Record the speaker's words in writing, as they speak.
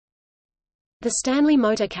The Stanley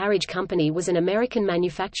Motor Carriage Company was an American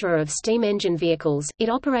manufacturer of steam engine vehicles. It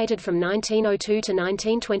operated from 1902 to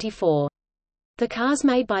 1924. The cars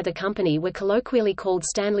made by the company were colloquially called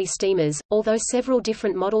Stanley steamers, although several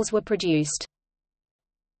different models were produced.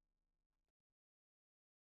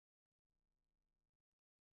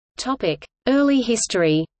 Early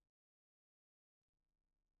history.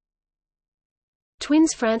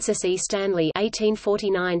 Twins Francis E. Stanley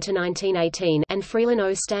 (1849–1918) and Freelan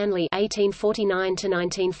O. Stanley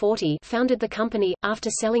 (1849–1940) founded the company,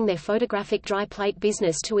 after selling their photographic dry plate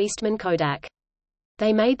business to Eastman Kodak.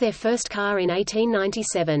 They made their first car in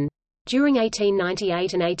 1897. During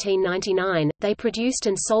 1898 and 1899, they produced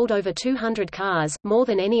and sold over 200 cars, more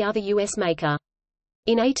than any other U.S. maker.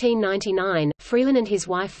 In 1899, Freelan and his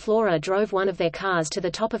wife Flora drove one of their cars to the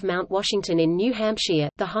top of Mount Washington in New Hampshire,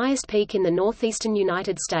 the highest peak in the northeastern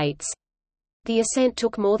United States. The ascent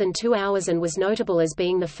took more than 2 hours and was notable as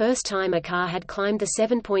being the first time a car had climbed the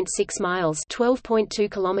 7.6 miles (12.2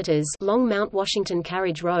 kilometers) long Mount Washington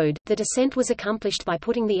Carriage Road. The descent was accomplished by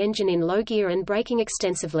putting the engine in low gear and braking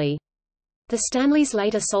extensively. The Stanleys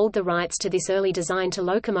later sold the rights to this early design to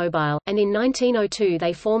Locomobile, and in 1902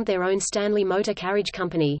 they formed their own Stanley Motor Carriage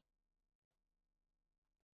Company.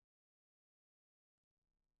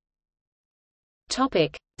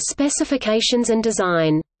 Topic: Specifications and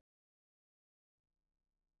design.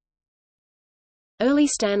 Early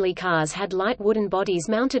Stanley cars had light wooden bodies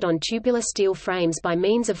mounted on tubular steel frames by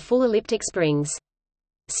means of full elliptic springs.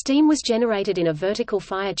 Steam was generated in a vertical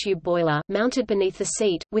fire tube boiler, mounted beneath the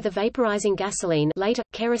seat, with a vaporizing gasoline, later,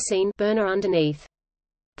 kerosene burner underneath.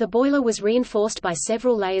 The boiler was reinforced by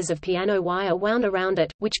several layers of piano wire wound around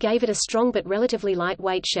it, which gave it a strong but relatively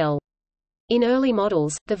lightweight shell. In early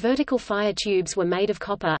models, the vertical fire tubes were made of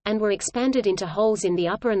copper, and were expanded into holes in the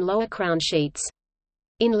upper and lower crown sheets.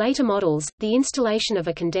 In later models, the installation of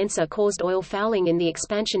a condenser caused oil fouling in the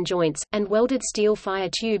expansion joints, and welded steel fire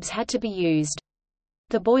tubes had to be used.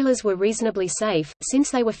 The boilers were reasonably safe,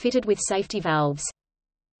 since they were fitted with safety valves.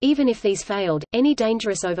 Even if these failed, any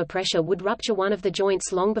dangerous overpressure would rupture one of the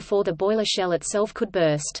joints long before the boiler shell itself could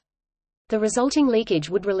burst. The resulting leakage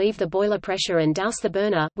would relieve the boiler pressure and douse the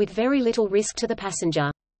burner, with very little risk to the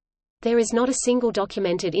passenger. There is not a single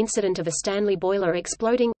documented incident of a Stanley boiler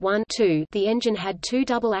exploding. 2. The engine had two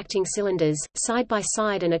double-acting cylinders, side by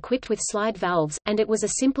side and equipped with slide valves, and it was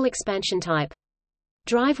a simple expansion type.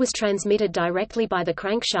 Drive was transmitted directly by the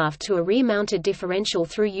crankshaft to a rear-mounted differential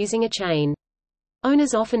through using a chain.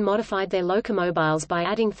 Owners often modified their locomobiles by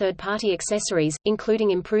adding third-party accessories, including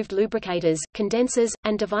improved lubricators, condensers,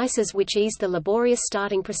 and devices which eased the laborious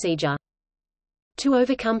starting procedure. To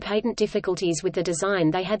overcome patent difficulties with the design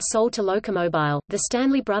they had sold to Locomobile, the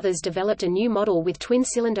Stanley brothers developed a new model with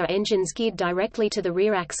twin-cylinder engines geared directly to the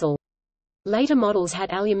rear axle. Later models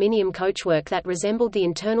had aluminium coachwork that resembled the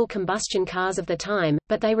internal combustion cars of the time,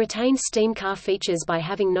 but they retained steam car features by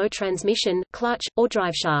having no transmission, clutch, or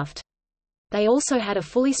driveshaft. They also had a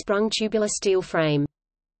fully sprung tubular steel frame.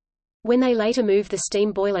 When they later moved the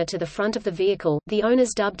steam boiler to the front of the vehicle, the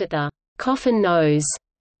owners dubbed it the coffin nose.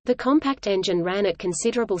 The compact engine ran at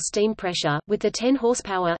considerable steam pressure, with the 10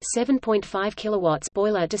 horsepower (7.5 kilowatts)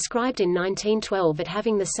 boiler described in 1912 at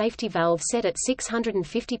having the safety valve set at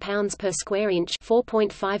 650 pounds per square inch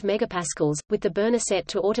 (4.5 megapascals), with the burner set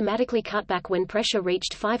to automatically cut back when pressure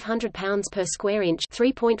reached 500 pounds per square inch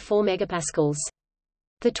 (3.4 megapascals).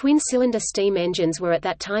 The twin-cylinder steam engines were at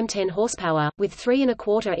that time 10 horsepower, with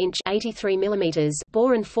 3¼ inch (83 mm)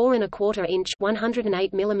 bore and 4¼ inch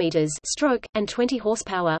 (108 mm) stroke, and 20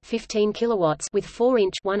 horsepower 15 kilowatts with 4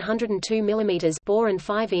 inch (102 mm) bore and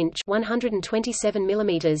 5 inch (127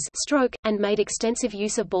 mm) stroke, and made extensive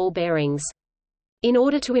use of ball bearings. In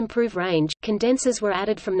order to improve range, condensers were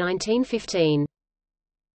added from 1915.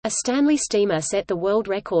 A Stanley steamer set the world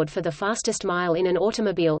record for the fastest mile in an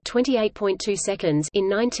automobile, 28.2 seconds, in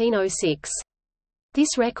 1906.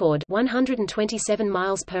 This record, 127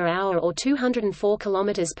 miles per hour or 204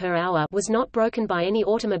 kilometers per hour, was not broken by any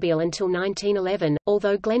automobile until 1911,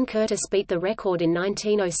 although Glenn Curtis beat the record in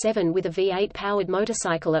 1907 with a V8 powered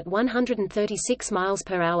motorcycle at 136 miles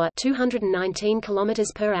per hour, 219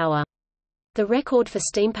 kilometers per hour. The record for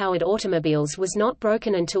steam-powered automobiles was not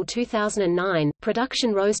broken until 2009.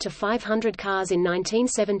 Production rose to 500 cars in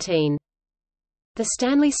 1917. The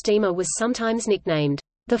Stanley steamer was sometimes nicknamed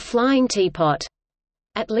the Flying Teapot.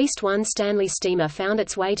 At least one Stanley steamer found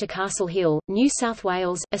its way to Castle Hill, New South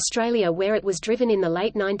Wales, Australia, where it was driven in the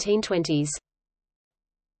late 1920s.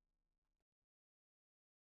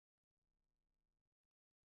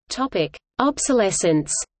 Topic: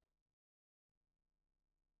 Obsolescence.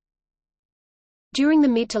 During the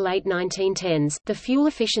mid to late 1910s, the fuel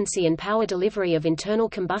efficiency and power delivery of internal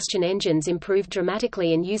combustion engines improved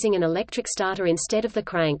dramatically, and using an electric starter instead of the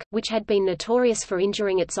crank, which had been notorious for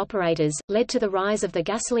injuring its operators, led to the rise of the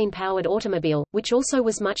gasoline-powered automobile, which also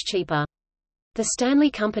was much cheaper. The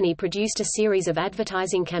Stanley Company produced a series of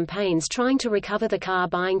advertising campaigns trying to recover the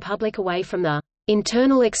car-buying public away from the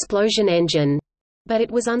internal explosion engine, but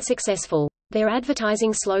it was unsuccessful. Their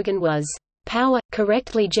advertising slogan was, "Power,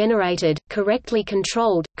 correctly generated, correctly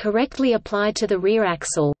controlled, correctly applied to the rear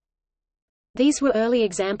axle." These were early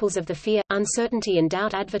examples of the fear, uncertainty and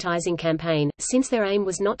doubt advertising campaign, since their aim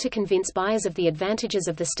was not to convince buyers of the advantages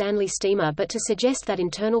of the Stanley steamer but to suggest that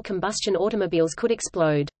internal combustion automobiles could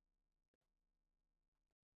explode.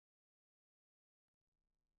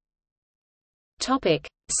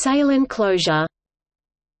 Sale and closure.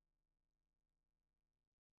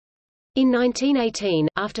 In 1918,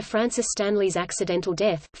 after Francis Stanley's accidental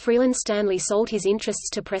death, Freeland Stanley sold his interests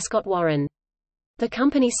to Prescott Warren. The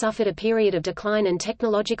company suffered a period of decline and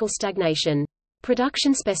technological stagnation.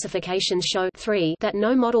 Production specifications show that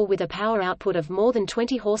no model with a power output of more than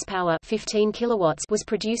 20 horsepower 15 kilowatts was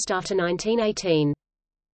produced after 1918.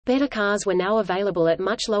 Better cars were now available at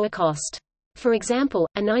much lower cost. For example,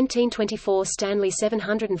 a 1924 Stanley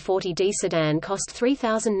 740D sedan cost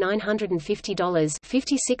 $3,950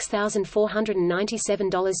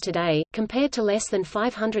 $56,497 today, compared to less than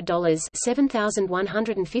 $500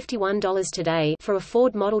 $7,151 today for a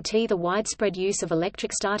Ford Model T. The widespread use of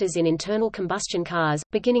electric starters in internal combustion cars,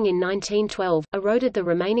 beginning in 1912, eroded the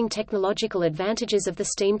remaining technological advantages of the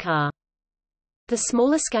steam car. The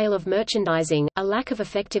smaller scale of merchandising, a lack of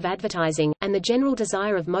effective advertising, and the general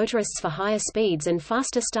desire of motorists for higher speeds and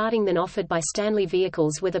faster starting than offered by Stanley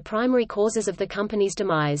vehicles were the primary causes of the company's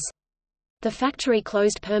demise. The factory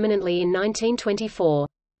closed permanently in 1924.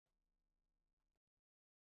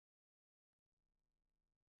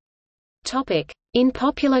 In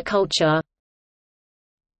popular culture.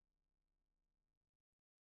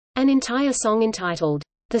 An entire song entitled,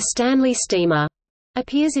 "The Stanley Steamer,"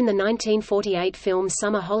 appears in the 1948 film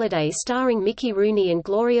Summer Holiday starring Mickey Rooney and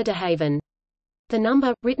Gloria DeHaven. The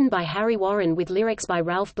number, written by Harry Warren with lyrics by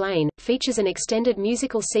Ralph Blaine, features an extended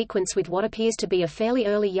musical sequence with what appears to be a fairly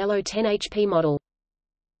early yellow 10 HP model.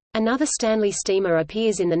 Another Stanley steamer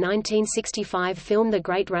appears in the 1965 film The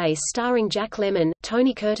Great Race starring Jack Lemmon,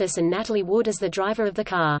 Tony Curtis and Natalie Wood as the driver of the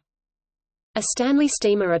car. A Stanley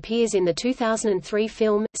steamer appears in the 2003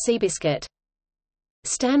 film, Seabiscuit.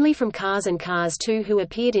 Stanley from Cars and Cars 2, who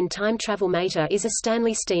appeared in Time Travel Mater, is a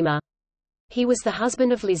Stanley steamer. He was the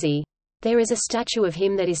husband of Lizzie. There is a statue of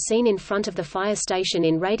him that is seen in front of the fire station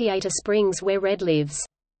in Radiator Springs where Red lives.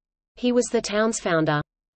 He was the town's founder.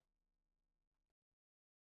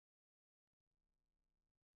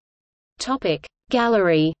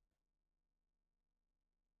 Gallery.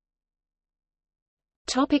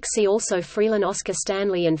 See also Freeland Oscar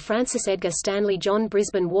Stanley and Francis Edgar Stanley, John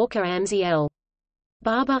Brisbane Walker, Amzie L.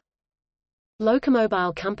 Barber,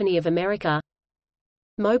 Locomobile Company of America,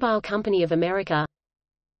 Mobile Company of America,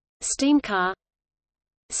 Steam car,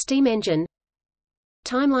 Steam engine,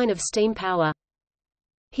 Timeline of steam power,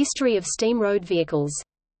 History of steam road vehicles.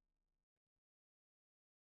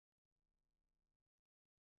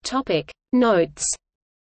 Notes.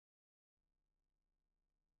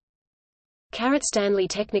 Stanley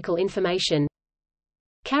technical information,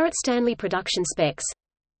 Stanley production specs,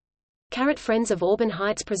 Friends of Auburn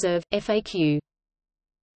Heights Preserve, FAQ.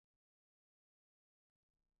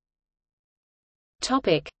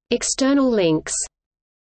 External links.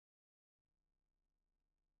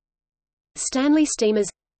 Stanley Steamers,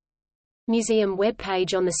 Museum web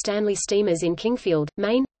page on the Stanley Steamers in Kingfield,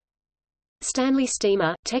 Maine. Stanley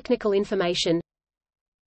Steamer, technical information.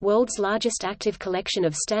 World's largest active collection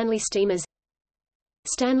of Stanley steamers.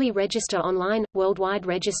 Stanley Register Online, worldwide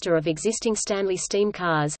register of existing Stanley steam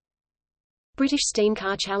cars. British Steam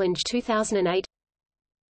Car Challenge 2008.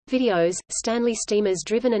 Videos, Stanley steamers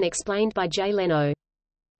driven and explained by Jay Leno.